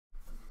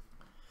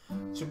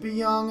To be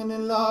young and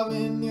in love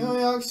in New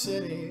York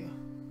City.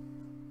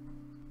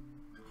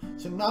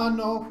 To not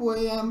know who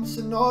I am,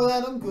 to know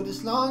that I'm good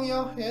as long as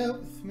you're here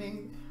with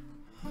me.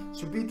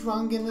 To be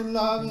drunk and in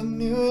love in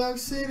New York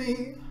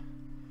City.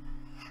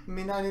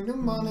 Midnight in the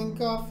morning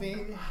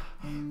coffee,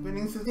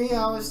 burning through the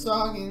hours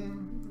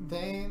talking.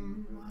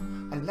 Damn,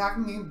 I like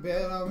me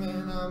better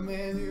when I'm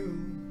with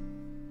you.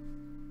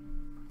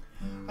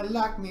 I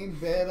like me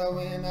better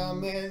when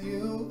I'm with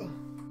you.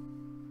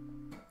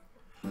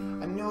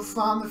 I knew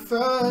from the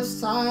first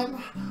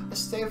time, I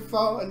stayed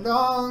for a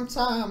long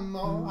time.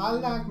 Oh, I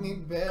like me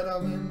better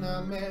when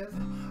I'm with.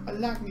 I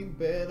like me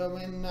better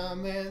when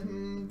I'm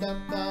with. Da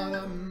da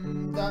da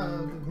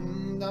da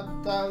da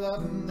da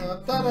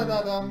da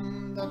da da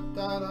da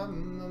da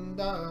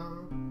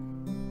da.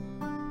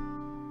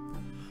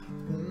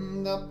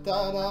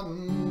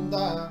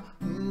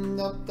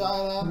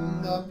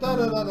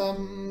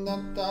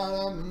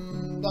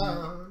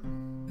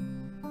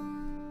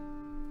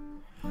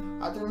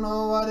 I don't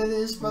know what it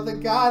is, but I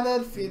got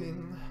that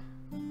feeling.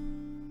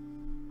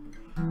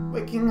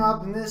 Waking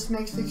up in this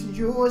makes fixing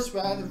you as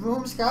well. The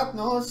room's got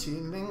no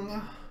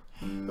ceiling.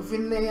 If we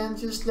lay and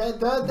just let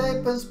the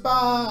day pass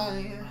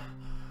by,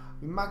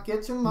 we might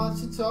get too much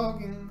to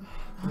talking.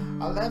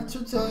 I'll have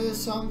to tell you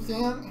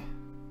something.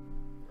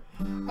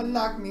 I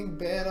like me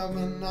better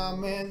when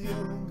I'm with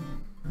you.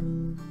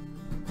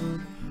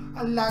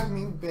 I like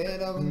me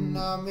better when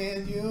I'm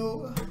with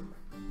you.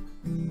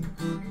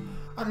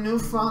 I knew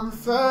from the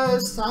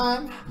first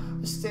time,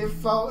 I stayed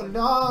for a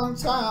long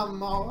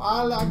time. Oh,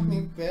 I like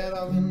me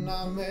better when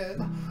I'm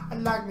with. I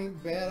like me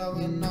better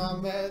when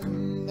I'm with.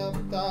 Da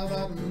da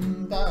da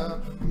da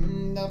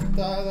da da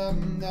da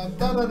da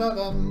da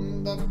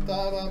da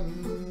da da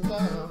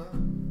da.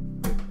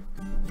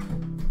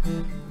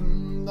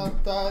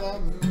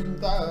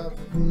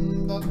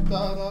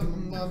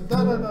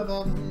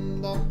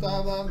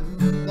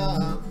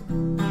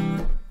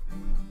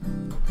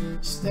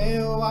 Stay a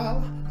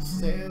while,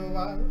 stay a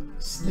while,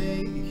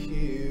 stay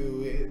here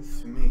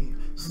with me.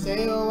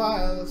 Stay a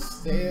while,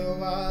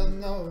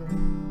 no.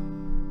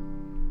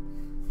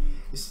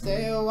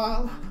 Stay a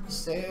while,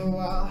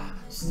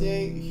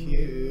 stay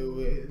here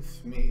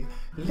with me.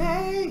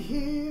 Lay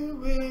here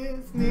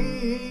with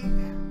me.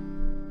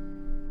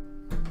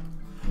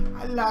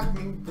 I like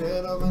me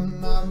better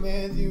when I'm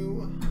with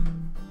you.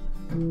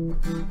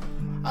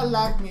 I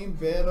like me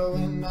better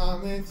when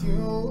I'm with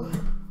you.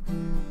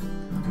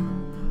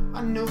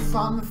 I knew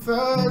from the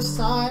first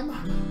time,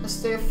 I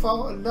stayed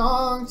for a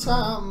long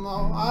time.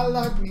 Oh, I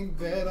like me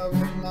better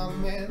when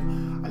I'm with.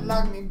 I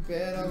like me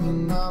better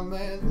when I'm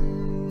with.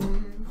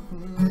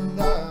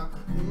 Da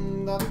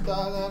da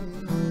da da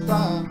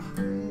da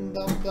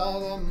da da da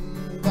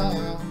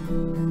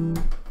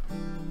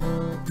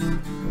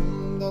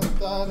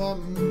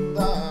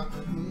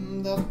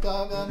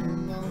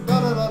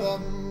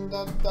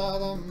da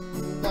da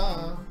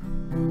da.